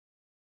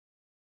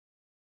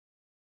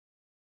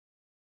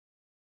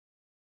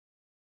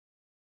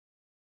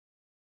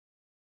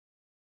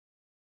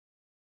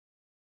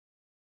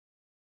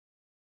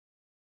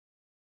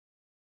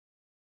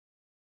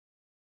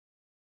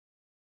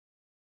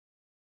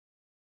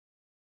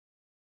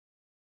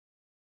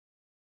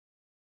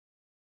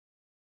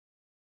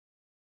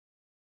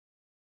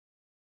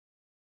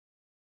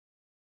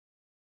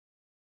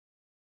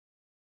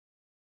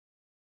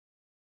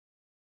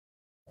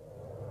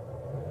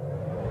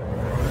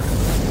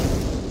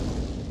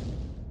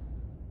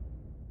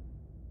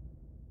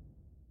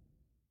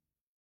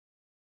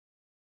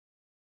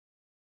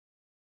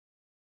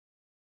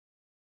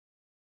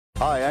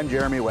Hi, I'm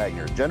Jeremy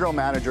Wagner, General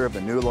Manager of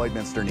the new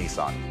Lloydminster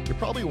Nissan. You're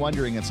probably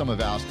wondering, and some have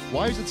asked,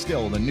 why is it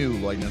still the new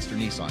Lloydminster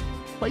Nissan?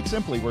 Quite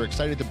simply, we're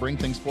excited to bring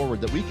things forward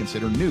that we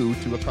consider new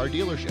to a car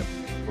dealership.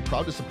 We're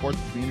proud to support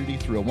the community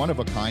through a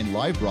one-of-a-kind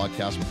live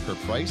broadcast with Kurt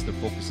Price that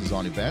focuses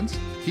on events,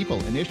 people,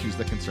 and issues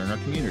that concern our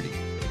community.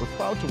 We're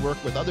proud to work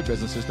with other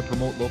businesses to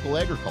promote local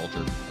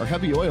agriculture, our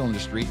heavy oil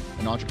industry,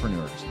 and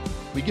entrepreneurs.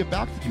 We give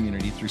back to the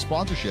community through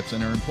sponsorships,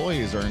 and our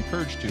employees are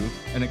encouraged to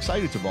and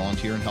excited to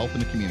volunteer and help in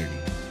the community.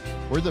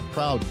 We're the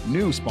proud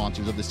new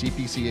sponsors of the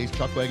CPCA's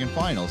Chuck Wagon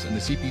Finals and the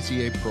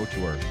CPCA Pro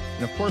Tour.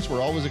 And of course,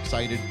 we're always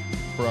excited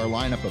for our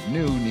lineup of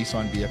new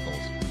Nissan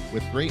vehicles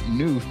with great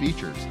new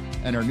features,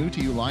 and our new to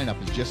you lineup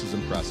is just as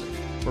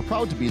impressive. We're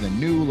proud to be the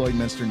new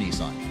Lloydminster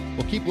Nissan.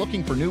 We'll keep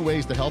looking for new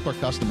ways to help our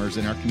customers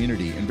in our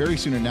community and very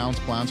soon announce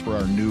plans for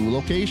our new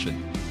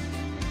location.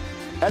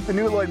 At the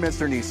new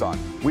Lloydminster Nissan,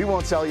 we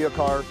won't sell you a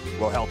car,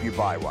 we'll help you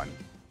buy one.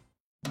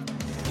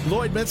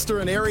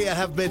 Lloydminster and area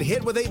have been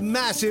hit with a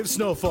massive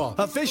snowfall.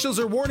 Officials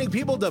are warning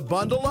people to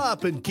bundle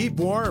up and keep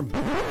warm.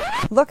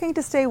 Looking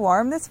to stay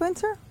warm this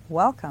winter?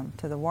 Welcome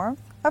to the warmth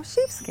of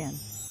sheepskin.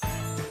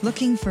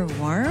 Looking for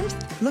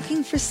warmth?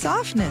 Looking for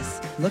softness?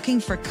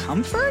 Looking for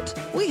comfort?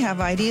 We have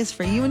ideas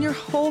for you and your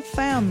whole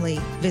family.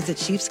 Visit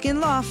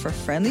Sheepskin Loft for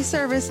friendly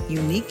service,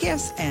 unique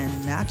gifts,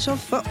 and natural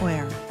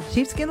footwear.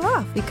 Sheepskin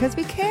Loft, because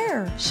we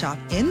care. Shop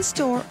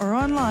in-store or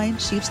online,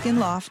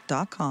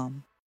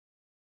 sheepskinloft.com.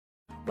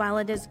 While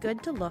it is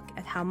good to look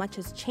at how much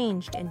has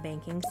changed in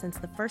banking since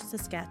the first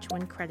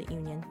Saskatchewan Credit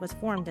Union was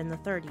formed in the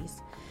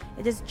 30s,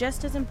 it is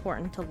just as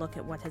important to look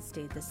at what has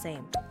stayed the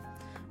same.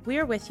 We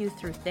are with you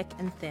through thick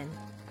and thin,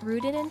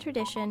 rooted in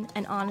tradition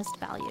and honest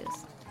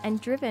values,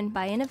 and driven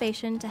by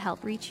innovation to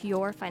help reach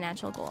your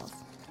financial goals.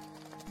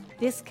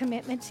 This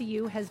commitment to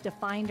you has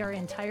defined our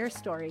entire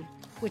story,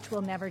 which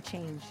will never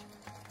change.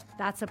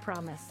 That's a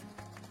promise.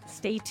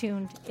 Stay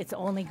tuned, it's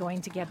only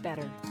going to get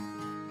better.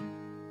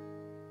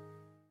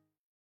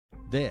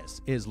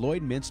 This is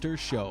Lloydminster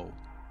Show.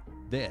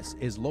 This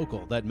is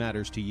local that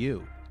matters to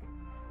you.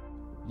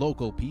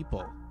 Local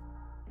people.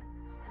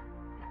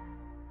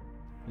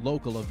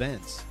 Local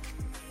events.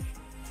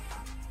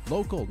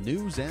 Local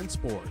news and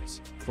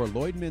sports. For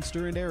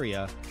Lloydminster and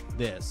area,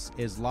 this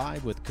is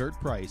Live with Kurt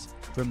Price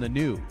from the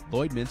new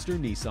Lloydminster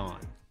Nissan.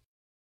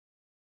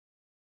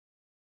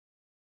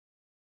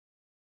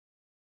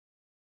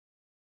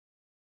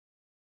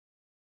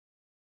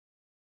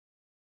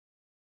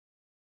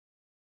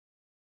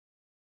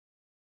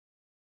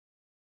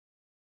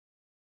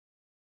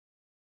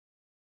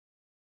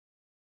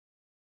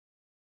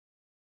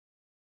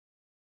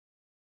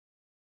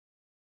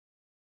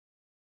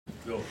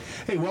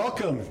 Hey,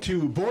 welcome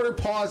to Border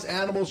Paws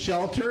Animal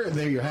Shelter.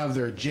 There you have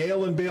their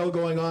jail and bail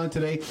going on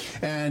today,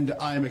 and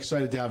I'm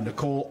excited to have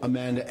Nicole,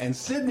 Amanda, and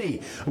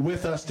Sydney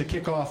with us to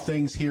kick off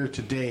things here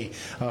today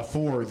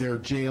for their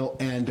jail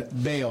and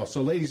bail.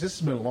 So, ladies, this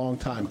has been a long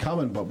time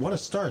coming, but what a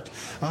start.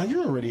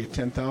 You're already at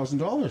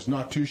 $10,000.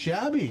 Not too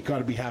shabby. Got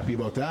to be happy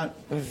about that.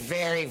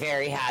 Very,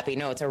 very happy.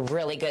 No, it's a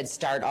really good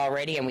start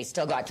already, and we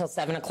still got till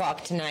 7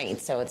 o'clock tonight,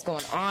 so it's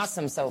going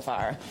awesome so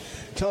far.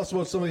 Tell us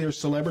about some of your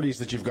celebrities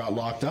that you've got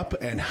locked up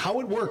and how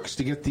it works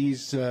to get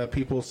these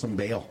people some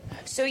bail.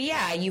 So,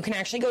 yeah, you can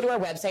actually go to our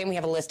website, and we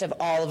have a list of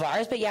all of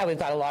ours. But, yeah, we've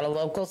got a lot of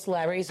local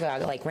celebrities. We've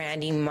got, like,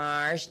 Randy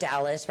Marsh,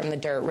 Dallas from the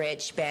Dirt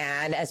Rich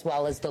Band, as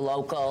well as the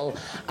local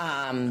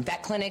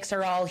vet clinics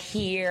are all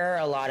here,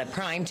 a lot of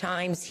prime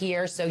times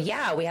here. So,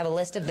 yeah, we have a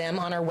list of them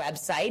on our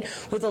website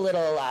with a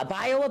little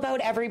bio about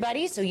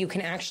everybody. So you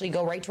can actually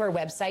go right to our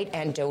website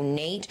and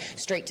donate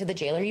straight to the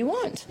jailer you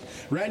want.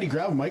 Randy,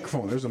 grab a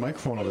microphone. There's a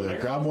microphone over there.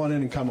 Grab one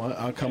in and come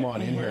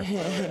on in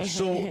here.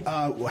 So,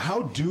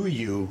 how do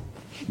you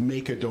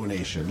make a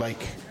donation? Like,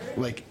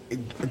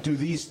 do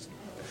these?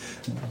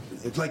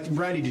 Like,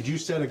 Randy, did you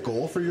set a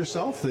goal for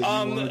yourself? That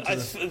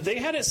you they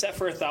had it set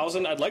for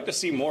 1,000. I'd like to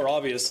see more,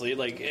 obviously.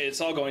 Like,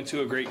 it's all going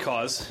to a great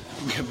cause.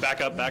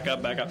 Back up.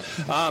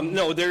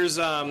 No, there's,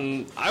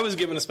 I was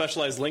given a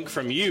specialized link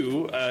from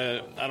you.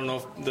 I don't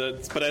know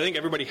but I think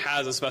everybody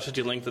has a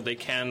specialty link that they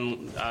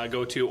can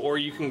go to, or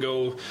you can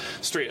go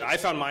straight. I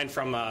found mine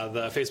from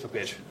the Facebook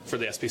page for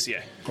the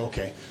SPCA.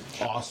 Okay.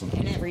 Awesome.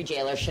 And every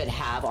jailer should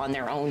have on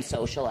their own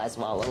social as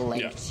well a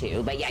link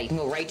to. But, yeah, you can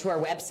go right to our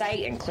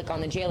website and click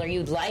on the jailer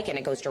you'd like, and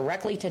it goes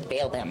directly to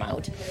bail them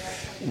out.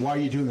 Why are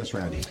you doing this,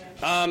 Randy?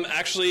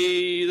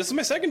 Actually, this is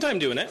my second time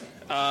doing it.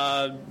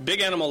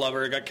 Big animal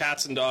lover. I got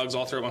cats and dogs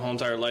all throughout my whole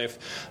entire life.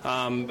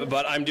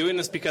 But I'm doing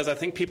this because I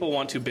think people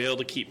want to bail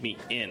to keep me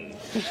in.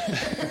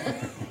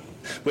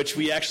 Which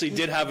we actually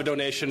did have a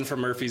donation from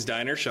Murphy's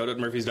Diner. Shout out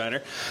Murphy's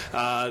Diner.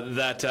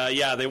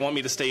 They want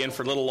me to stay in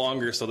for a little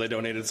longer, so they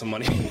donated some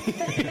money.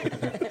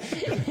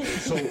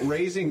 So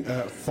raising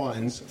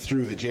funds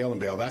through the jail and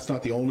bail, that's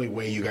not the only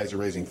way you guys are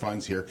raising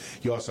funds here.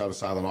 You also have a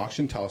silent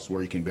auction. Tell us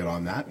where you can bid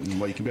on that and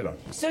what you can bid on.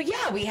 So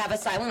yeah, we have a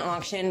silent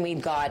auction.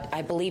 We've got,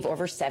 I believe,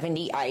 over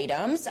 70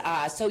 items.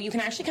 So you can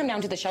actually come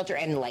down to the shelter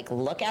and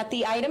look at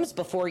the items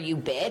before you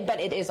bid, but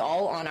it is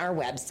all on our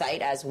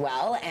website as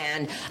well.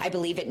 And I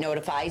believe it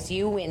notifies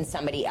you when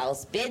somebody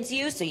else bids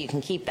you, so you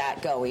can keep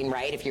that going,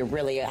 right? If you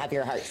really have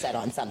your heart set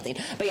on something.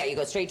 But yeah, you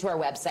go straight to our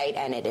website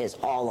and it is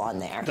all on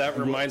there. That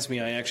reminds me,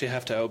 I actually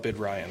have to outbid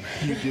Ryan.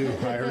 You do.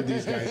 I heard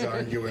these guys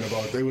arguing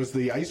about it was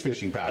the ice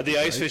fishing package. The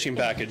ice fishing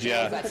package,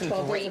 yeah. We've got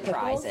some great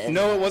prizes.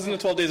 No, it wasn't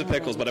the 12 days of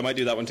pickles, but I might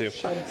do that one too.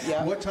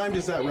 What time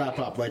does that wrap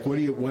up?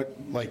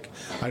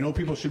 I know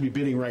people should be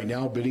bidding right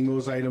now, bidding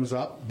those items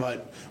up,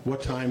 but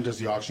what time does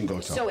the auction go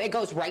till? So it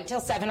goes right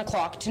till 7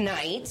 o'clock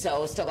tonight,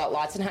 so still got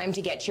lots of time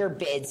to get your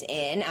bids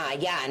in.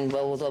 And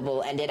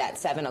we'll end it at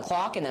 7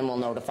 o'clock, and then we'll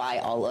notify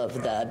all of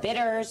the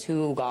bidders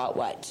who got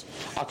what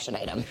auction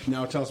item.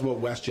 Now tell us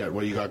about WestJet.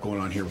 What do you got going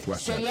on here with WestJet?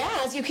 So yeah,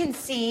 as you can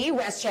see,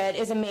 WestJet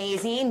is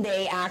amazing.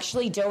 They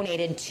actually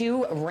donated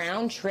 2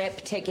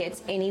 round-trip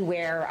tickets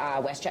anywhere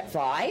WestJet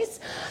flies,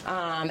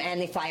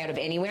 and they fly out of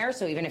anywhere.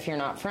 So even if you're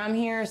not from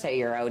here, say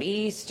you're out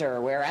east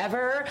or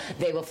wherever,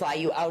 they will fly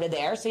you out of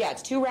there. So yeah,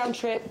 it's 2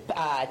 round-trip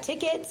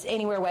tickets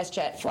anywhere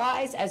WestJet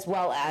flies, as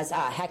well as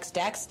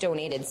HexDex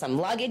donated some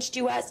luggage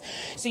to us.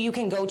 So you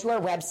can go to our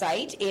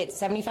website. It's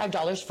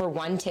 $75 for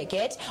 1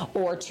 ticket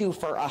or 2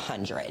 for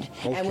 $100.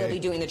 Okay. And we'll be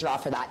doing the draw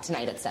for that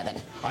tonight at 7.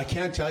 I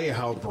can't tell you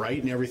how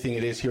bright and everything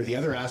it is here. The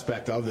other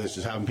aspect of this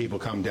is having people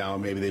come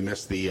down. Maybe they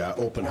missed the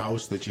open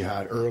house that you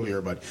had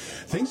earlier, but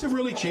things have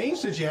really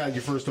changed since you had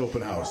your first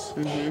open house.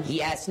 Mm-hmm.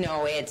 Yes,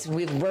 no,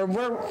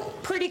 we're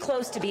pretty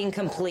close to being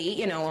complete.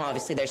 You know,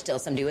 obviously there's still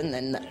some doing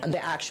than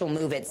the actual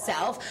move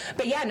itself.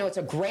 But yeah, no, it's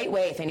a great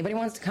way. If anybody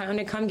wants to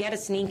come get a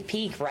sneak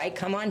peek, right,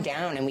 come on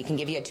down and we can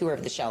give you a tour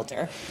of the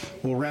shelter.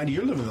 Well, Randy,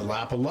 you're living the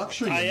lap of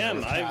luxury. I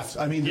am.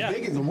 I mean,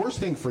 the worst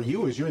thing for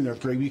you is you're in there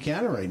with Greg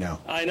Buchanan right now.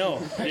 I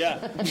know,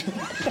 yeah.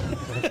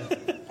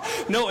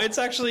 No, it's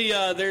actually,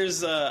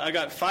 I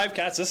got 5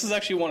 cats. This is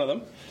actually one of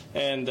them.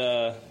 And,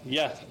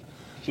 yeah.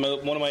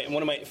 One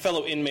of my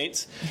fellow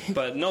inmates,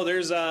 but no,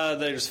 there's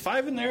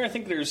 5 in there. I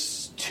think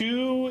there's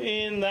 2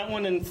 in that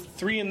one and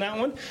 3 in that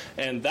one,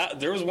 and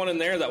there was one in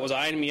there that was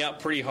eyeing me up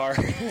pretty hard.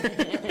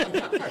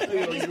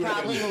 He's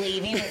probably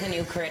leaving with a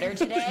new critter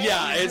today.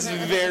 Yeah, it's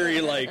very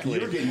likely.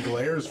 You were getting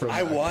glares from.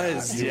 I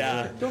was,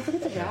 yeah. Don't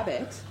forget the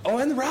rabbit. Oh,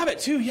 and the rabbit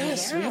too.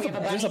 Yes,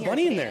 there's a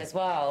bunny in there as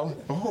well.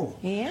 Oh,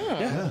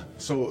 yeah.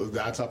 So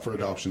that's up for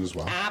adoption as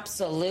well.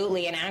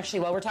 Absolutely, and actually,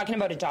 while we're talking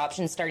about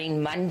adoption,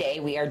 starting Monday,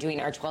 we are doing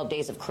our 12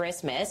 days of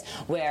Christmas,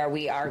 where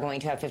we are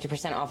going to have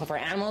 50% off of our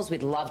animals.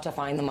 We'd love to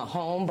find them a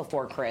home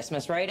before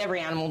Christmas, right?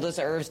 Every animal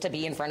deserves to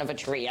be in front of a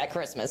tree at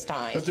Christmas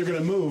time. If they're going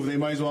to move, they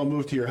might as well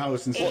move to your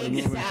house instead of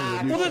moving to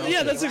the new Well,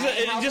 yeah, that's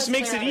exactly. It just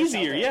makes it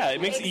easier. Yeah,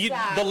 it makes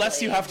the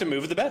less you have to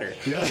move, the better.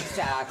 Yeah.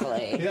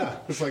 Exactly. Yeah,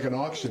 it's like an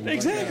auction.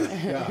 Exactly.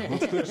 Yeah,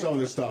 let's clear some of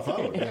this stuff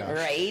out. Yeah.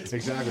 Right.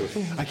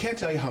 Exactly. I can't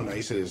tell you how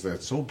nice it is that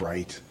it's so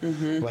bright.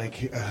 Mm-hmm.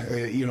 Like,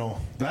 you know,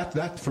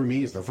 that for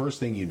me is the first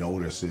thing you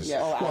notice is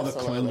the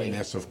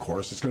cleanliness. Of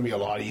course, it's going to be a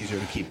lot easier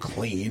to keep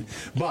clean,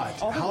 but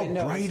how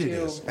bright it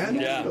is. And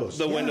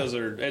the windows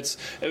are. It's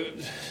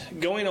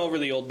going over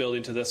the old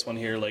building to this one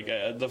here. Like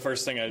the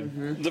first thing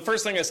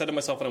I said to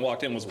myself when I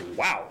walked in was,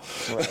 "Wow!"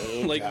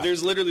 Right. Like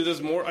there's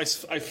more. I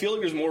feel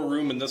like there's more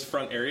room in this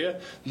front area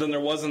than there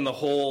was in the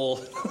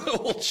whole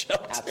old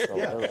shelter.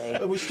 Absolutely. Yeah.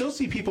 But we still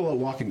see people out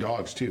walking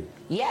dogs too.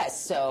 Yes.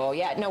 So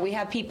we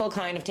have people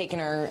kind of taking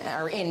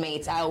our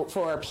inmates out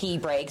for pee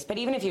breaks. But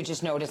even if you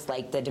just notice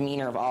like the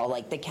demeanor of all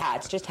like the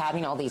cats, just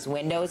having all these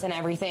windows and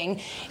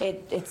everything,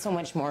 it's so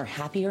much more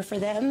happier for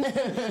them.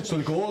 So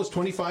the goal is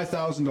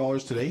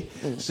 $25,000 today.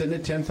 Sitting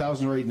at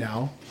 $10,000 right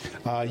now.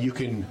 You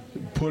can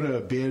put a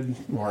bid,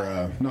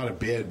 or not a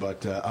bid,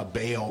 but a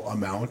bail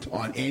amount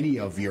on any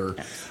of your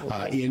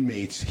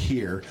inmates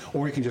here,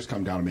 or you can just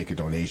come down and make a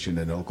donation,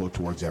 and it'll go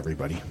towards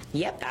everybody.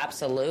 Yep,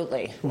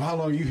 absolutely. Well, how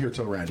long are you here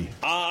till, Randy?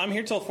 I'm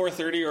here till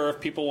 4:30, or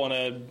if people want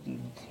to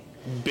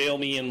bail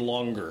me in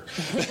longer.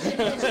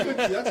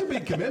 That's a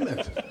big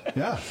commitment.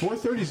 Yeah,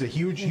 4:30 is a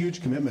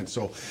huge commitment.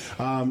 So,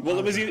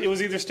 it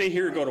was either stay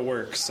here or go to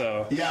work.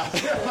 So yeah,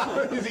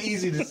 it was an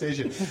easy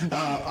decision.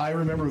 I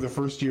remember the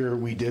first year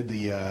we did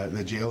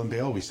the jail and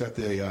bail. We set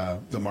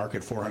the mark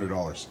at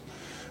 $400.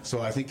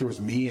 So I think there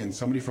was me and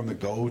somebody from the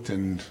GOAT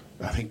and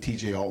I think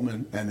TJ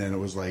Altman, and then it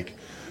was like,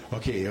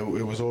 okay,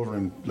 it was over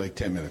in like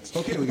 10 minutes.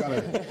 Okay, we got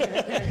our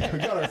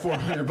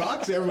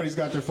 $400. Everybody's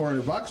got their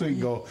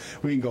 $400.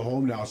 We can go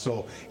home now.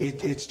 So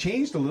it's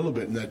changed a little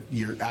bit in that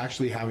you're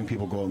actually having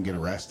people go and get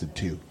arrested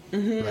too.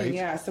 Mm-hmm, right?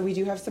 Yeah, so we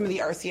do have some of the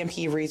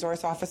RCMP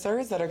resource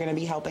officers that are going to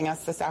be helping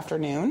us this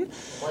afternoon.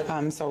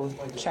 So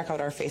check out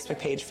our Facebook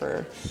page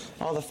for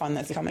all the fun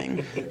that's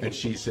coming. And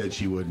she said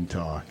she wouldn't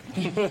talk.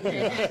 Got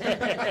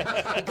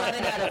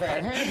it out of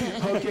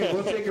her. Okay,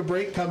 we'll take a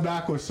break, come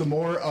back with some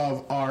more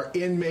of our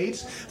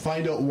inmates,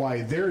 find out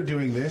why they're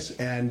doing this,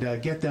 and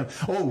get them.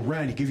 Oh,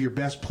 Randy, give your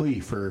best plea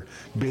for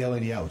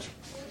bailing you out.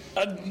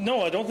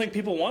 No, I don't think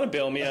people want to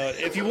bail me out.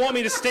 If you want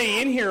me to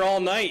stay in here all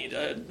night,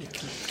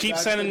 keep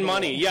sending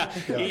money. Yeah.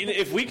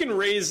 If we can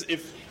raise,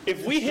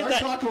 if we hit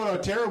that, talk about how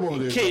terrible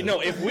it is. Okay,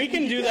 no, if we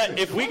can do that,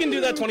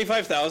 that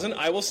 25,000,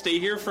 I will stay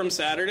here from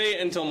Saturday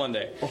until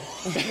Monday.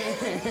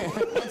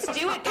 Let's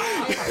do it.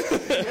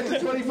 Get to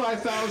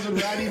 25,000.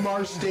 Randy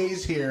Marsh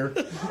stays here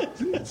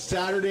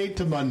Saturday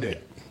to Monday.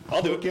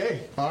 I'll do it.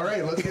 Okay. All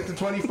right. Let's get to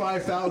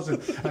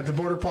 25,000 at the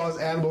Border Paws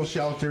Animal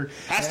Shelter.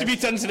 Has to be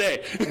done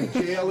today.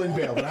 Jail and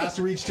bail, but it has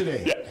to reach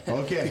today. Yeah.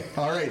 Okay.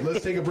 All right.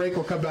 Let's take a break.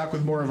 We'll come back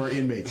with more of our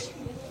inmates.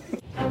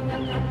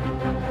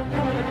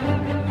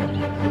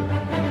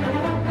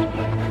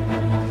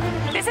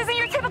 This isn't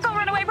your typical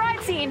runaway bride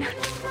scene.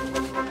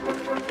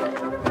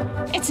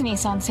 It's a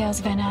Nissan sales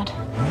event ad.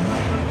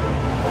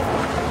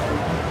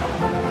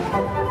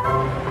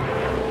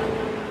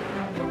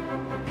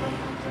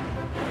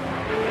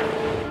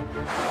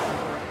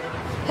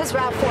 His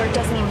RAV4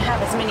 doesn't even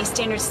have as many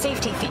standard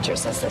safety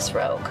features as this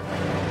Rogue.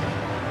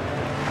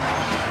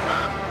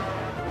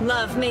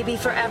 Love may be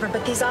forever,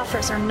 but these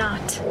offers are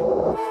not.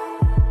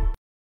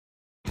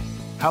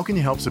 How can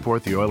you help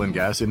support the oil and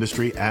gas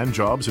industry and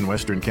jobs in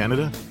Western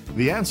Canada?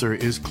 The answer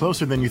is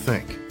closer than you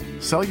think.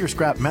 Sell your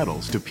scrap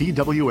metals to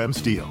PWM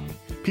Steel.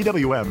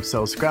 PWM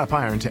sells scrap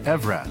iron to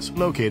Evraz,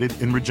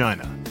 located in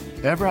Regina.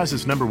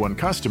 Evraz's #1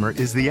 customer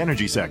is the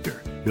energy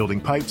sector,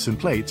 building pipes and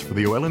plates for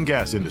the oil and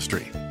gas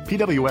industry.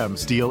 PWM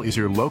Steel is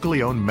your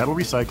locally owned metal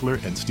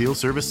recycler and steel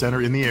service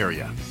center in the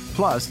area.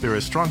 Plus, they're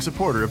a strong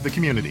supporter of the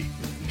community.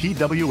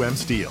 PWM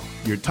Steel,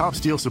 your top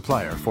steel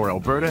supplier for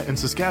Alberta and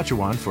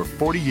Saskatchewan for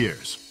 40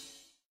 years.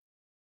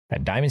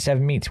 At Diamond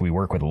 7 Meats, we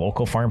work with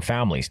local farm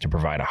families to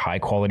provide a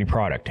high-quality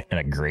product and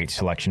a great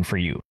selection for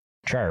you.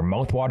 Try our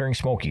mouth-watering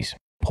smokies,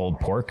 pulled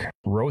pork,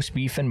 roast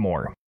beef, and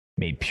more,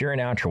 made pure and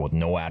natural with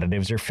no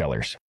additives or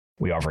fillers.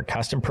 We offer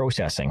custom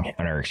processing,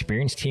 and our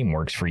experienced team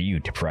works for you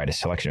to provide a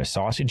selection of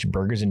sausage,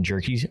 burgers, and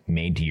jerkies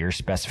made to your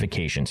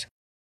specifications.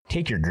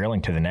 Take your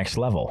grilling to the next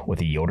level with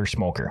a Yoder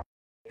smoker.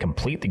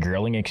 Complete the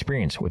grilling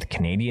experience with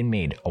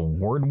Canadian-made,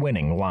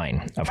 award-winning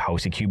line of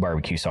House of Q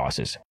barbecue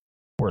sauces.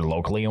 We're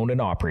locally owned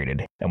and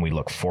operated, and we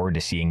look forward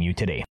to seeing you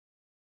today.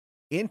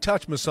 In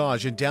Touch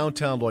Massage in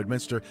downtown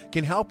Lloydminster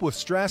can help with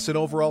stress and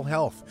overall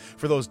health.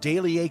 For those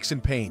daily aches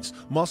and pains,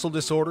 muscle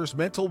disorders,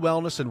 mental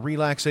wellness, and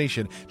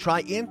relaxation,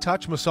 try In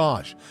Touch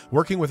Massage.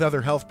 Working with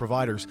other health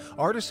providers,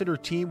 Artis and her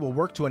team will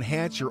work to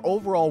enhance your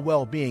overall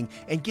well-being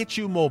and get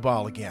you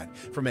mobile again.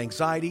 From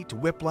anxiety to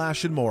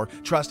whiplash and more,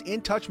 trust In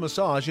Touch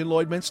Massage in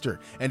Lloydminster,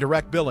 and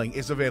direct billing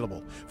is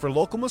available. For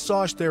local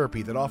massage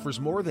therapy that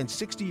offers more than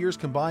 60 years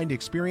combined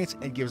experience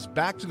and gives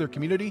back to their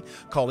community,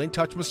 call In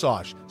Touch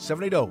Massage,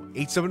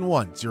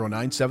 780-871-0977.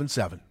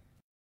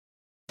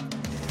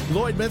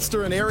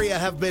 Lloydminster and area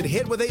have been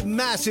hit with a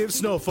massive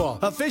snowfall.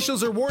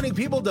 Officials are warning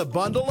people to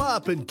bundle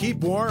up and keep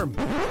warm.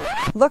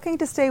 Looking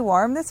to stay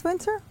warm this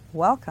winter?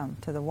 Welcome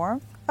to the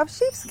warmth of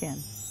sheepskin.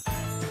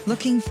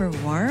 Looking for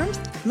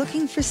warmth?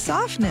 Looking for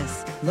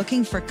softness?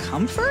 Looking for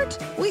comfort?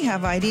 We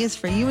have ideas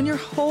for you and your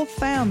whole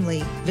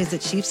family.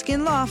 Visit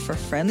Sheepskin Loft for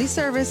friendly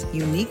service,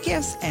 unique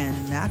gifts,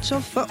 and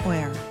natural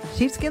footwear.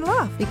 Sheepskin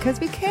Loft,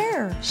 because we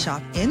care.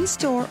 Shop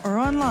in-store or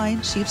online,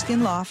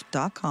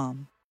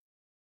 sheepskinloft.com.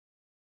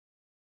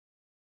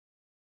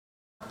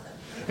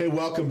 Hey,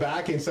 welcome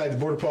back inside the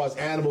Border Paws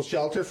Animal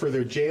Shelter for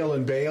their jail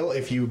and bail.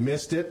 If you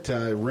missed it,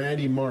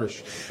 Randy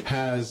Marsh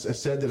has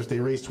said that if they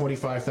raise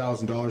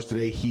 $25,000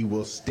 today, he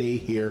will stay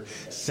here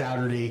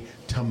Saturday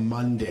to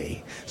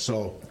Monday.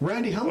 So,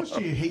 Randy, how much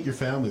do you hate your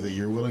family that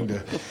you're willing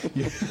to...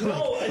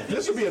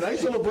 this would be a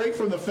nice little break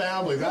from the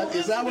family.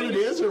 Is that what it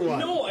is, or what?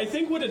 No, I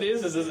think what it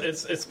is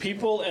it's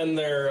people and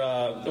they're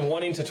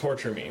wanting to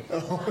torture me.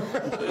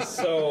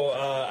 So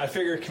I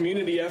figure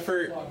community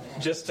effort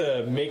just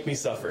to make me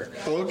suffer.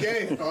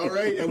 Okay. All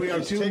right, and we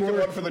have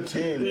one for the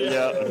team.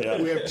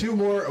 Yeah. We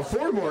have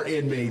four more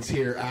inmates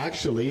here,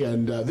 actually,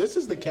 and this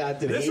is the cat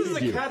that hated you. This is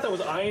the cat that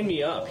was eyeing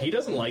me up. He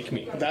doesn't like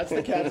me. That's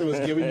the cat that was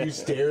giving you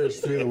stares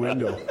through the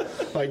window,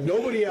 like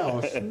nobody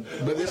else.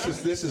 But this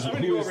is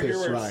who is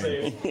this,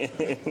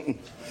 Ryan?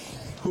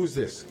 Who's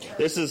this?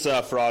 This is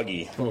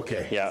Froggy.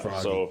 Okay. Yeah.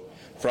 Froggy. So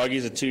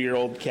Froggy's a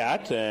 2-year-old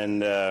cat,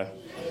 and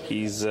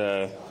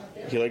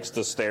he likes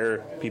to stare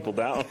people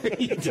down.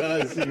 He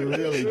does. He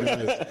really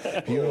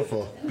does.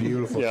 Beautiful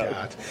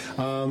cat.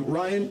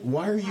 Ryan,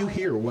 why are you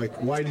here?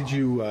 Why did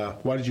you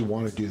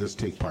want to do this?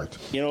 Take part?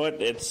 You know what?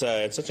 It's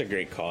such a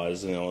great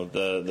cause. You know,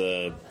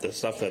 the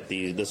stuff that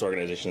this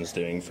organization is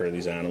doing for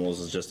these animals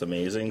is just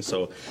amazing.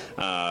 So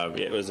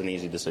it was an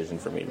easy decision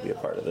for me to be a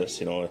part of this.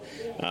 You know,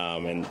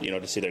 and you know,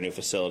 to see their new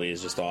facility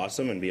is just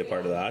awesome and be a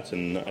part of that.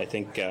 And I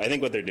think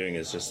what they're doing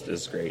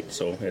is great.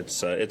 So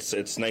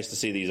it's nice to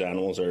see these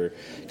animals are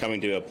coming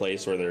coming to a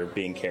place where they're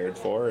being cared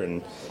for,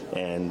 and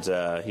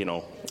you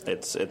know,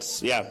 it's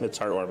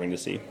heartwarming to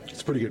see.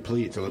 It's a pretty good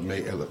plea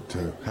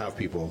to have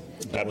people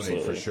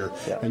donate for sure.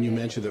 Yeah. And you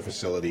mentioned the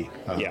facility.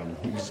 You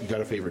got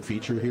a favorite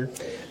feature here?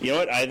 You know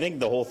what? I think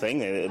the whole thing,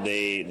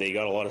 they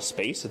got a lot of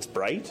space. It's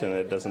bright and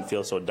it doesn't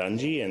feel so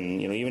dungy. And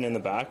you know, even in the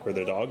back where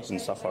the dogs and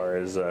stuff are,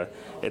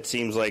 it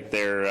seems like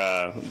they're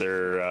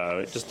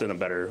just in a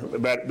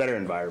better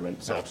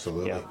environment. So,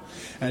 absolutely. Yeah.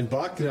 And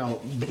Buck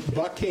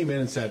came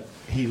in and said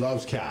he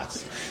loves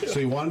cats, so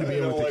he wanted to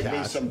be with the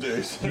cats. Some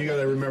days. You got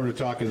to remember to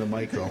talk in the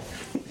mic though.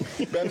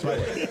 Ben's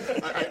Miller.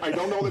 I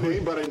don't know the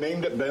name, but I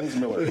named it Ben's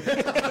Miller.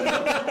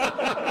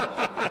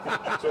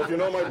 So if you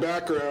know my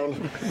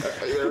background,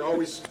 they're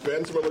always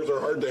Ben's Millers are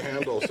hard to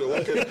handle. So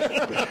look at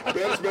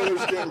Ben's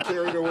Miller's getting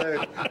carried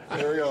away.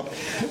 There we go.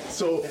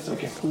 So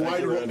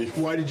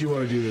why did you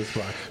want to do this,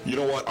 Buck? You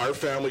know what? Our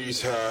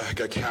family's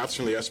got cats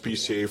from the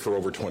SPCA for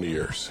over 20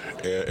 years,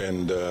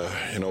 and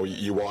you know,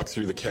 you walk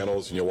through the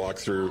kennels and you walk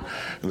through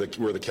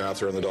where the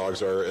cats are and the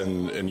dogs are,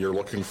 and you're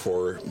looking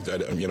for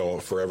that, you know,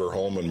 forever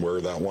home, and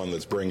we're that one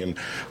that's bringing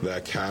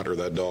that cat or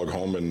that dog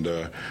home, and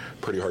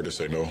pretty hard to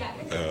say no.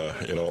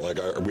 You know, like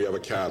we have a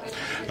cat.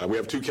 We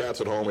have 2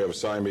 cats at home. We have a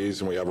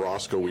Siamese and we have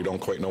Roscoe. We don't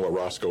quite know what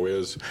Roscoe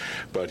is,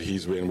 but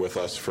he's been with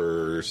us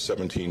for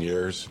 17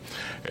 years,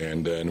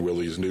 and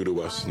Willie's new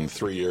to us in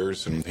 3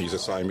 years, and he's a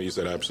Siamese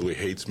that absolutely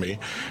hates me,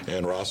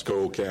 and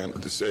Roscoe can't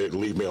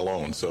leave me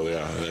alone. So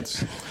yeah,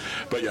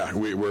 but yeah,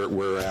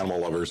 we're animal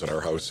lovers in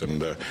our house,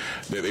 and the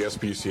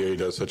SPCA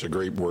does such a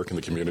great work in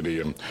the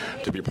community, and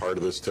to be part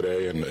of this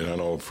today, and I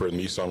know for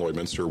Nissan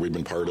Lloydminster, we've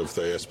been part of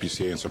the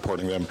SPCA and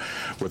supporting them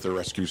with their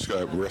rescue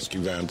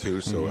van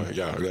too. So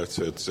yeah,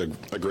 it's a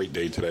great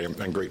day today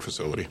and great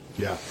facility.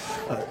 Yeah.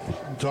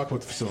 Talk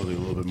about the facility a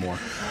little bit more.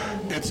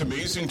 It's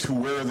amazing to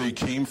where they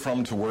came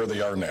from to where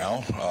they are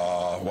now.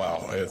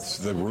 Wow, it's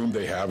the room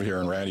they have here,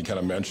 and Randy kind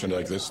of mentioned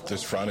like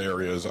this front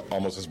area is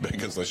almost as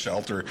big as the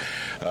shelter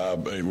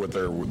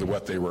with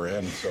what they were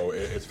in. So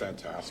it's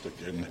fantastic.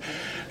 And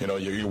you know,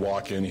 you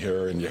walk in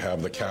here and you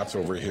have the cats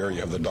over here, you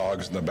have the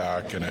dogs in the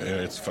back, and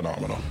it's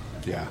phenomenal.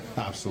 Yeah,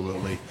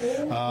 absolutely.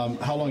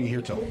 How long are you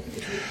here till?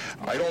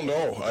 I don't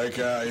know. Like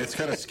it's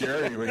kind of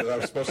scary because I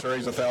was supposed to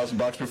raise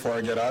 $1,000 before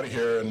I get out of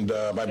here, and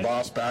my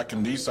boss back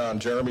in Nissan,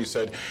 Jeremy,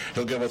 said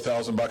he'll give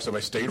 $1,000 if I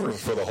stayed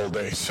for the whole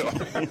day. So.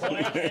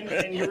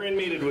 and you're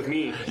inmated with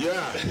me.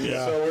 Yeah.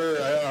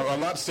 So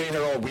I'm not staying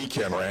here all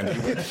weekend, Randy.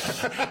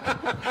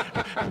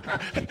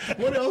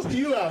 What else do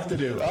you have to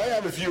do? I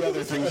have a few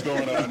other things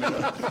going on.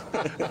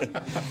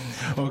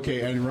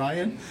 Okay, and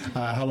Ryan,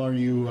 how long are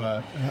you?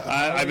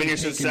 I've been here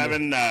since 7.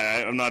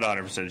 I'm not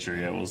 100% sure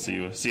yet. We'll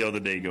see how the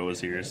day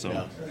goes here. So,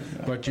 yeah.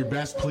 But your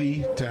best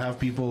plea to have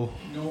people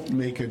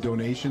make a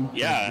donation?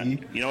 Yeah,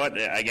 you know what?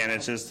 Again,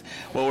 it's just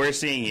what we're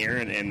seeing here,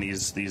 and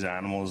these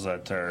animals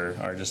that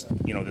are just,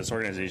 you know, this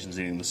organization's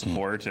needing the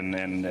support, and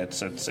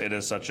it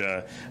is such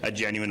a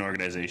genuine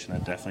organization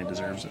that definitely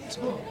deserves it.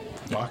 So.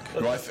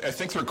 Well, I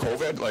think through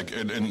COVID, like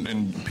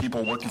and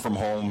people working from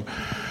home,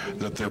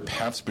 that their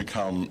pets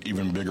become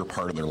even bigger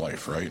part of their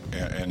life, right?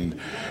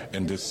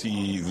 And to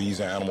see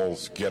these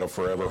animals get a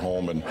forever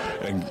home, and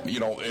you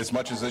know, as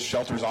much as this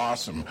shelter's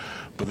awesome,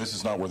 but this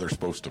is not where they're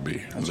supposed to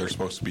be. They're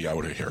supposed to be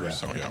out of here. Yeah.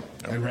 So yeah.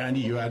 And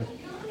Randy, you had.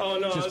 Oh,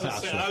 no,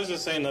 I was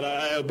just saying that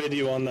I outbid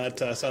you on that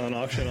silent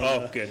auction.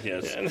 Good,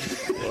 yes.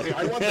 Yeah.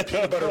 I want the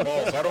peanut butter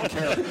balls. I don't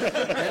care.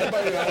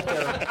 Anybody out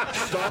there,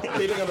 stop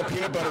eating on the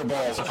peanut butter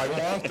balls. I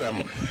want them.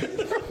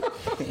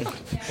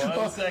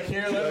 One sec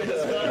here, let me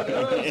just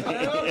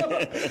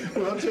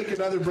We'll take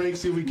another break,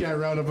 see if we can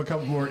round up a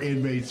couple more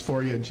inmates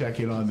for you and check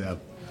in on them.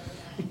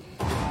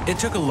 It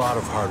took a lot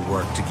of hard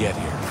work to get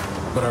here,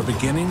 but our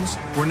beginnings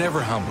were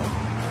never humble.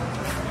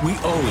 We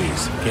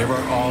always gave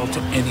our all to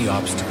any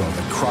obstacle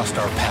that crossed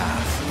our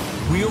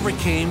path. We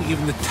overcame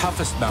even the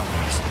toughest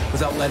mountains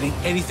without letting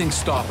anything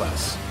stop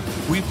us.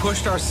 We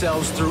pushed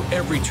ourselves through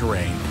every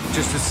terrain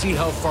just to see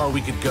how far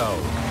we could go.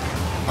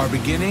 Our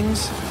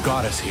beginnings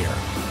got us here,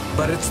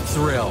 but it's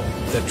thrill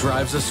that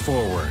drives us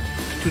forward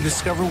to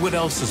discover what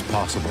else is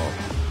possible.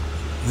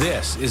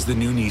 This is the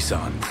new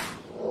Nissan.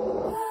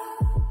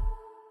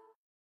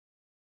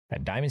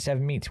 At Diamond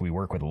 7 Meats, we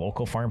work with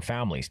local farm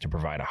families to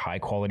provide a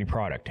high-quality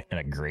product and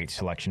a great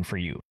selection for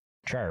you.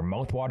 Try our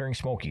mouth-watering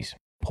smokies,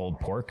 pulled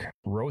pork,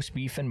 roast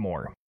beef, and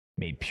more,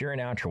 made pure and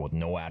natural with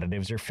no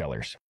additives or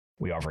fillers.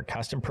 We offer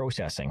custom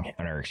processing,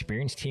 and our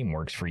experienced team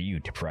works for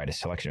you to provide a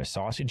selection of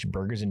sausage,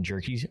 burgers, and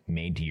jerkies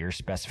made to your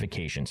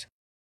specifications.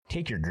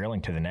 Take your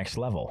grilling to the next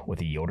level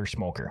with a Yoder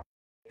smoker.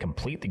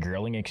 Complete the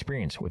grilling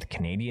experience with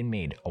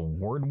Canadian-made,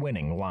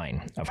 award-winning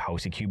line of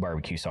House of Q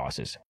barbecue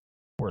sauces.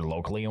 We're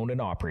locally owned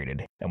and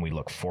operated, and we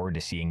look forward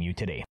to seeing you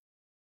today.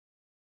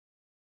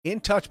 In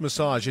Touch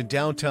Massage in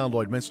downtown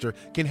Lloydminster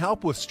can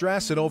help with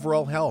stress and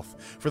overall health.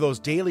 For those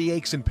daily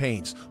aches and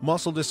pains,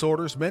 muscle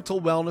disorders,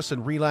 mental wellness,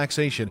 and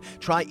relaxation,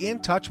 try In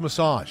Touch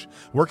Massage.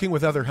 Working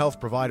with other health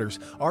providers,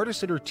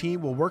 Artis and her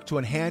team will work to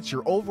enhance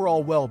your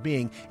overall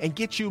well-being and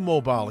get you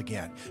mobile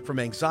again. From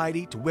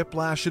anxiety to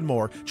whiplash and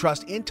more,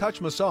 trust In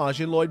Touch Massage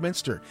in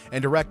Lloydminster,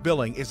 and direct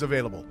billing is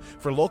available.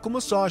 For local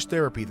massage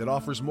therapy that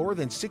offers more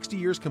than 60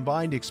 years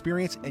combined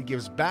experience and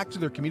gives back to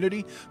their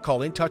community,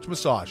 call In Touch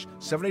Massage,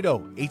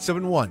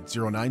 780-871-0977.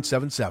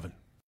 PWM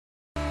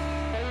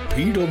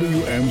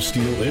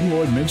Steel in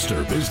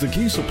Lloydminster is the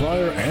key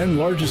supplier and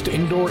largest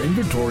indoor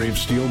inventory of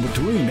steel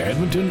between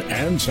Edmonton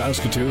and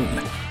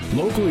Saskatoon.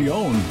 Locally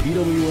owned,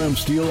 PWM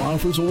Steel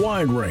offers a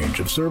wide range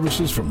of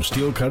services from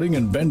steel cutting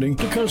and bending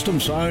to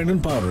custom sign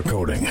and powder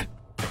coating.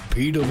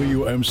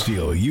 PWM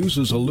Steel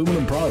uses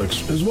aluminum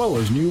products as well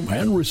as new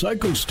and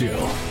recycled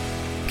steel.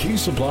 Key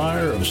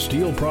supplier of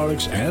steel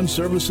products and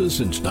services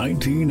since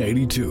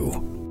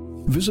 1982.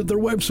 Visit their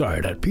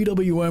website at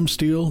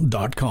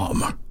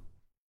pwmsteel.com.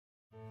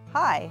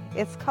 Hi,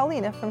 it's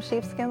Colina from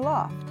Sheepskin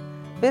Loft.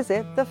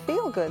 Visit the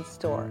Feel Good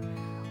store,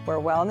 where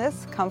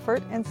wellness,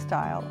 comfort, and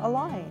style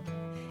align.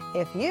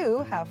 If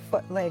you have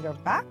foot, leg, or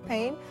back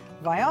pain,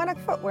 Vionic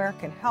Footwear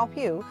can help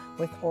you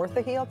with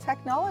OrthoHeal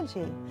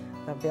technology.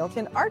 The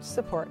built-in arch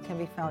support can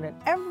be found in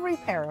every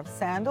pair of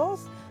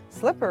sandals,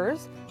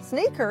 slippers,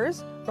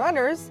 sneakers,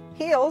 runners,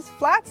 heels,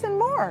 flats, and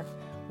more.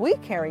 We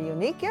carry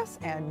unique gifts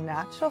and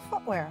natural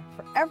footwear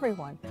for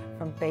everyone,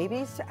 from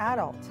babies to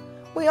adults.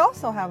 We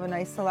also have a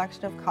nice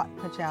selection of cotton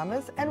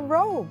pajamas and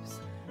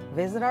robes.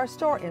 Visit our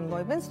store in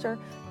Lloydminster,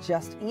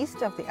 just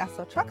east of the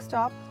Esso truck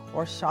stop,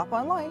 or shop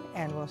online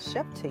and we'll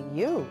ship to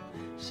you.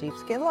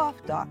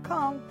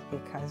 Sheepskinloft.com,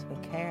 because we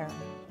care.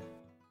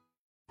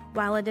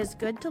 While it is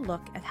good to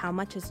look at how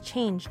much has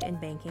changed in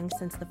banking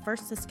since the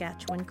first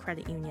Saskatchewan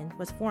Credit Union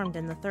was formed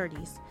in the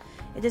 30s,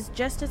 it is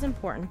just as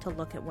important to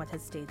look at what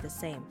has stayed the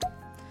same.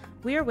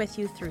 We are with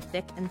you through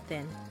thick and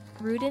thin.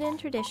 Rooted in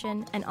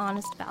tradition and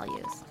honest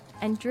values,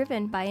 and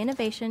driven by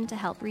innovation to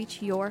help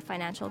reach your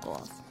financial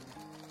goals.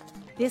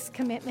 This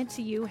commitment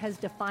to you has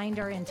defined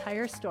our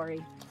entire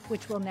story,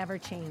 which will never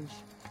change.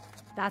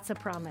 That's a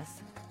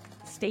promise.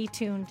 Stay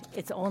tuned,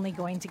 it's only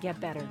going to get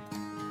better.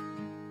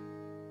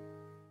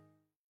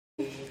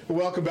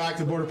 Welcome back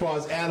to Border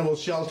Paws Animal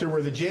Shelter,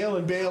 where the jail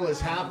and bail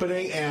is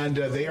happening, and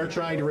they are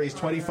trying to raise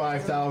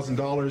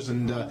 $25,000.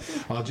 And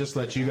I'll just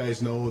let you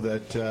guys know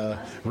that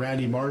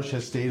Randy Marsh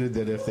has stated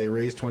that if they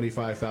raise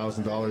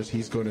 $25,000,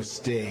 he's going to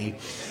stay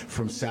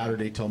from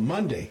Saturday till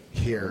Monday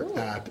here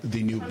at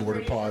the new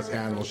Border Paws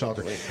Animal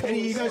Shelter.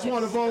 Any of you guys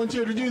want to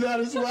volunteer to do that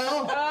as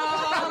well?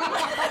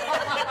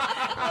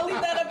 I'll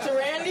leave that up to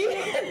Randy.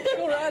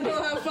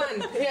 We'll have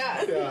fun.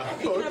 Yeah. You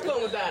can have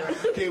fun with that.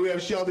 Okay, we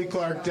have Shelby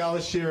Clark,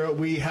 Dallas Shira.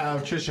 We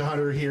have Tricia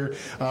Hunter here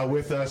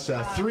with us.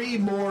 3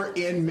 more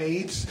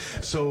inmates.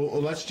 So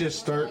let's just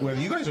start with,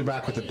 you guys are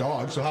back with the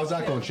dog. So how's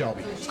that going,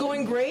 Shelby? It's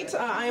going great.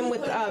 I'm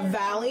with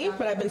Valley,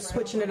 but I've been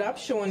switching it up,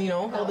 showing,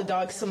 all the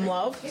dogs some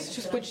love.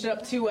 Just switched it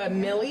up to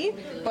Millie.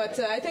 But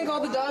I think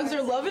all the dogs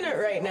are loving it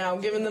right now,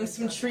 giving them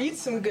some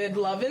treats, some good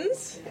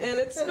lovin's, and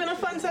it's been a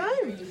fun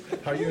time.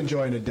 How are you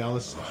enjoying it,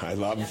 Dallas? I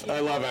love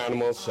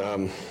animals.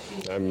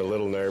 I'm a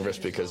little nervous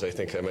because I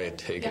think I might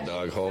take a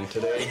dog home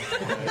today.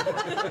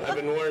 I've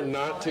been warned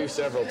not to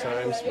several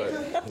times, but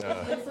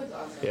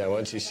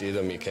once you see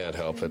them, you can't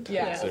help it.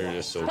 Yeah. They're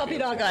just so puppy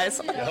beautiful. dog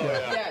eyes.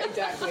 Yeah,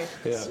 exactly.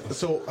 Yeah.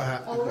 So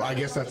I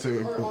guess that's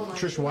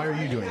Trish, why are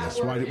you doing this?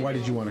 Why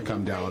did you want to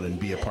come down and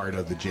be a part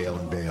of the jail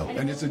and bail?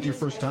 And is it your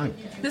first time?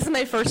 This is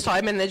my first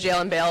time in the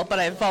jail and bail, but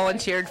I've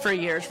volunteered for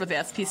years with the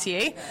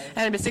SPCA,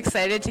 and I'm just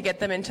excited to get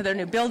them into their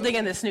new building,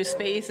 and this new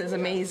space is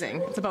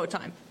amazing. It's about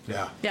time.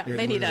 Yeah. Yeah,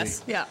 they need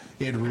us. Yeah.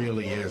 It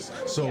really is.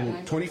 So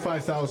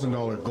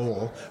 $25,000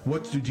 goal.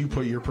 What did you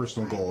put your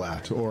personal goal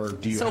at? Or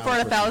do you So have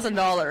for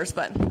 $1,000,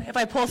 but if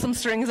I pull some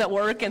strings at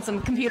work and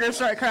some computers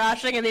start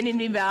crashing and they need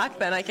me back,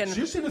 then I can... So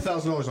you're saying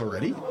 $1,000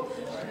 already?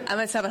 I'm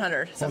at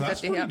 700. Well,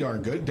 that's pretty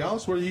darn good.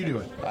 Dallas, what are you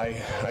doing?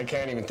 I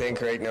can't even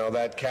think right now.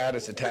 That cat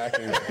is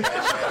attacking me.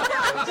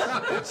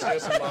 It's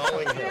just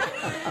mauling him.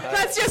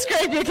 That's just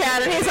great,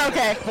 Buchanan. He's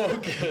okay.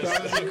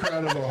 That is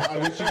incredible. I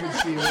wish you could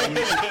see what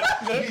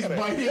he's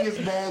biting his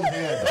bald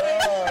head.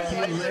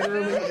 He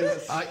literally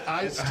is.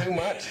 It's too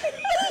much.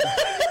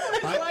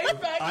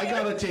 I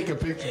gotta take a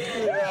picture.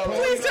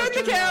 Please turn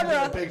the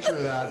camera. A picture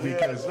of that,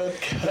 because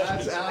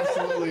that's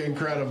absolutely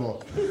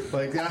incredible.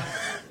 Like that.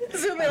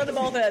 Zoom in on the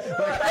bald head.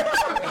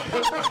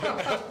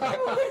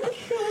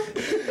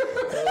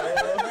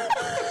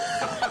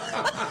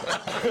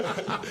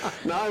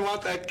 Now I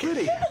want that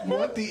kitty.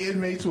 What the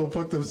inmates will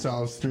put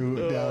themselves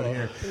through down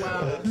here.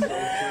 Wow.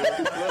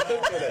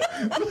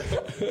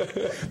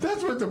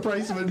 That's worth the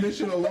price of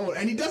admission alone.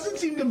 And he doesn't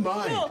seem to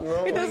mind.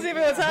 No, he doesn't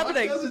even know what's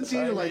happening. He doesn't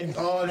seem to it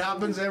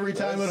happens every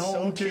time at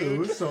home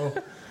too. So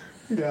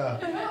Yeah,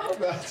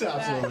 that's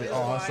absolutely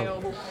awesome.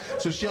 Wild.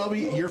 So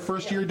Shelby, your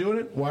first year doing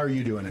it. Why are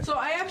you doing it? So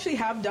I actually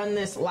have done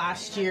this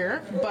last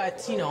year,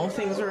 but you know,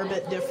 things are a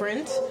bit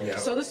different. Yeah.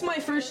 So this is my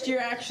first year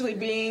actually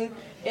being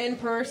in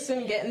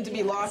person, getting to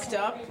be locked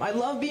up. I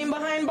love being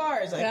behind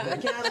bars. I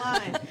can't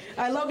lie.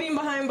 I love being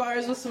behind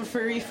bars with some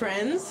furry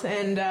friends,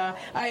 and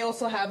I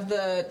also have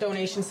the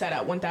donation set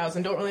at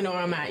 1,000. Don't really know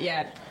where I'm at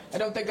yet. I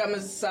don't think I'm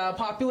as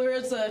popular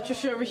as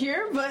Trisha over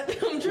here, but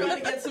I'm trying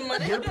to get some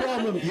money.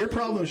 Your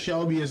problem,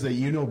 Shelby, is that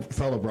you know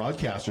fellow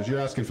broadcasters. You're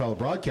asking fellow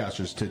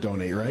broadcasters to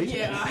donate, right?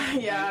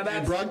 Yeah.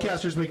 And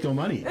broadcasters make no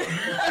money.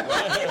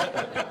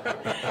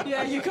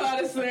 Yeah, you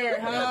caught us there.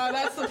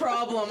 That's the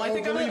problem. I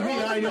think I'm in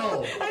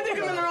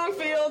the wrong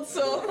field,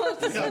 so I'll have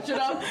to switch it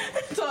up.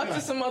 Talk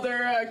to some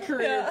other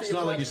career It's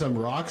people. not like you're some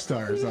rock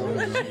star or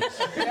something.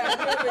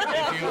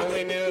 If you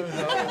only knew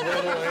how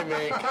little I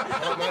make,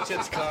 how much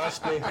it's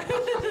cost me.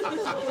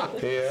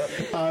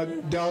 Yeah.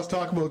 Dallas,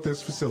 talk about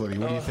this facility.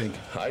 What do you think?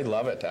 I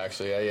love it,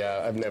 actually.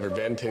 I've never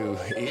been to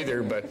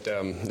either, but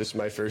this is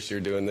my first year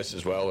doing this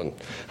as well, and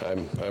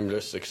I'm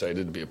just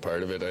excited to be a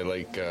part of it. I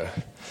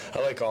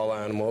like all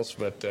animals,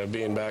 but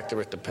being back there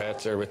with the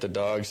pets or with the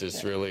dogs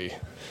is really,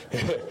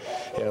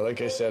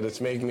 like I said,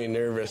 it's making me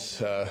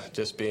nervous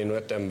just being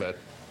with them, but.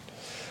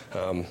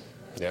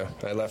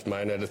 I left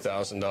mine at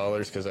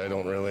 $1,000 because I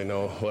don't really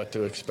know what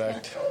to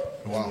expect.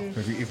 Wow.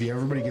 If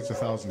everybody gets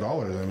 $1,000,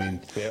 I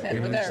mean,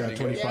 maybe it's that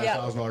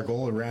 $25,000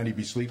 goal, and Randy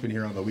be sleeping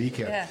here on the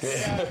weekend. Yes.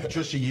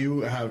 Trisha,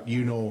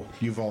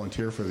 you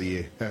volunteer for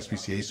the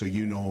SPCA, so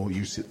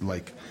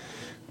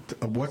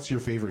what's your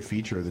favorite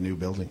feature of the new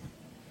building?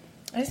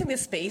 I just think the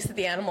space that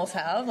the animals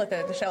have, like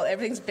the shelter,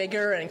 everything's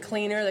bigger and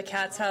cleaner. The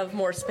cats have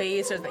more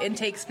space. There's the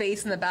intake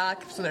space in the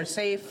back, so they're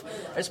safe.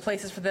 There's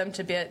places for them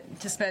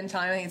to spend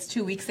time. I think it's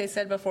 2 weeks, they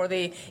said, before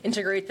they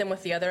integrate them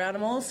with the other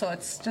animals, so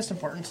it's just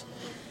important.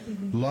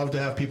 Love to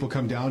have people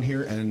come down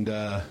here and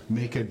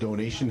make a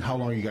donation. How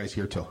long are you guys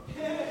here till?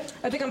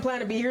 I think I'm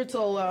planning to be here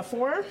till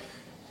 4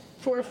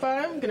 or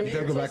 5. I'm gonna be. You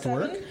gotta go back to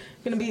work?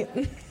 Gonna be.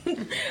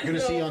 Gonna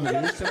see you on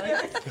the news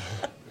tonight?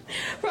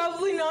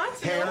 Probably not.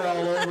 Hair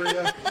all over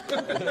you.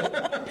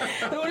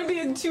 It wouldn't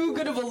be too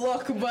good of a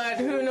look, but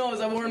who knows?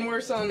 I've worn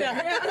worse on there.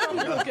 Yeah, I'm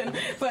joking.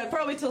 But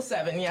probably till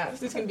 7. Yeah, it's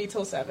going to be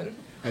till 7.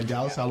 And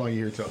Dallas, how long are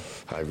you here till?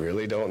 I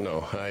really don't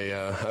know.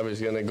 I was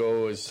going to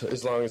go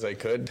as long as I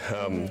could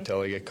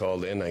until I get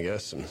called in, I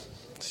guess, and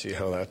see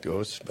how that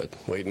goes. But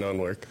waiting on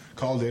work.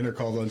 Called in or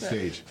called on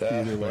stage?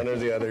 One or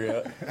the other,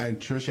 yeah. And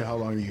Tricia, how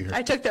long are you here?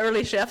 I took the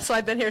early shift, so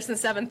I've been here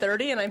since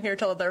 7:30, and I'm here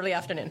till the early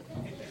afternoon.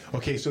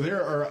 Okay, so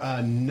there are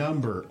a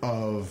number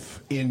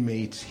of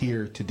inmates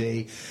here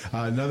today.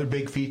 Another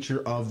big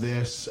feature of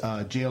this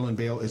jail and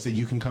bail is that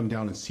you can come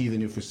down and see the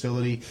new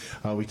facility.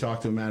 We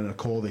talked to Amanda and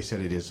Nicole. They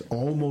said it is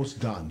almost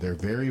done. They're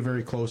very,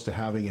 very close to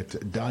having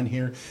it done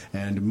here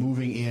and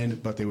moving in,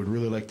 but they would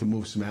really like to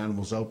move some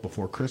animals out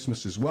before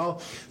Christmas as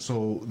well.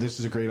 So this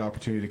is a great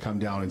opportunity to come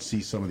down and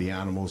see some of the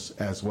animals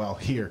as well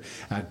here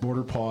at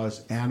Border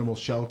Paws Animal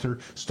Shelter.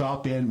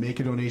 Stop in, make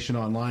a donation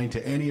online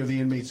to any of the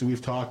inmates that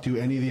we've talked to,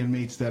 any of the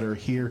inmates that are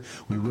here.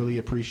 We really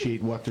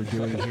appreciate what they're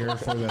doing here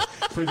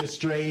for the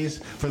strays,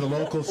 for the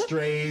local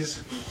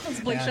strays. That's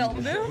Blake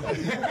Shelton do.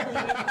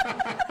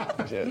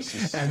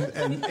 Yes.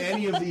 And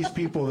any of these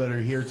people that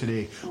are here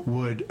today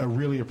would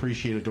really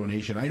appreciate a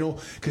donation. I know,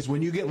 because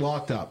when you get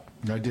locked up,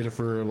 I did it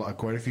for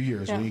quite a few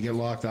years, when you get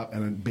locked up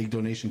and a big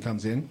donation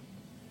comes in,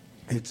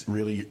 it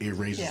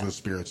raises the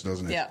spirits,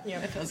 doesn't it? Yeah,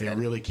 it feels good. It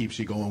really keeps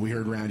you going. We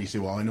heard Randy say,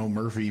 well, I know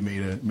Murphy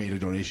made a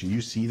donation.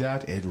 You see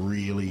that? It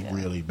really,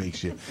 really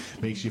makes you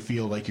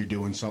feel like you're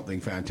doing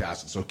something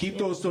fantastic. So keep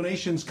those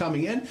donations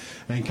coming in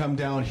and come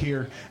down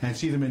here and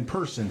see them in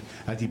person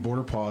at the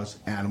Border Paws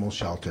Animal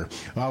Shelter.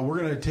 We're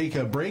going to take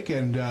a break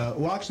and,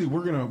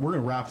 we're going to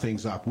wrap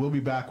things up. We'll be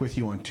back with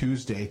you on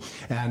Tuesday.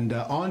 And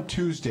on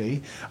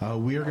Tuesday,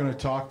 we are going to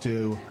talk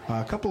to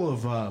a couple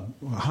of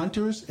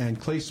hunters, and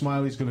Clay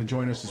Smiley's going to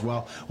join us as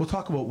well. We'll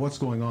talk about what's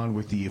going on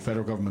with the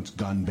federal government's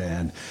gun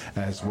ban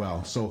as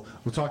well. So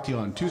we'll talk to you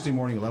on Tuesday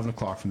morning, 11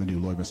 o'clock from the new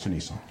Lloydminster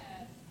Nissan.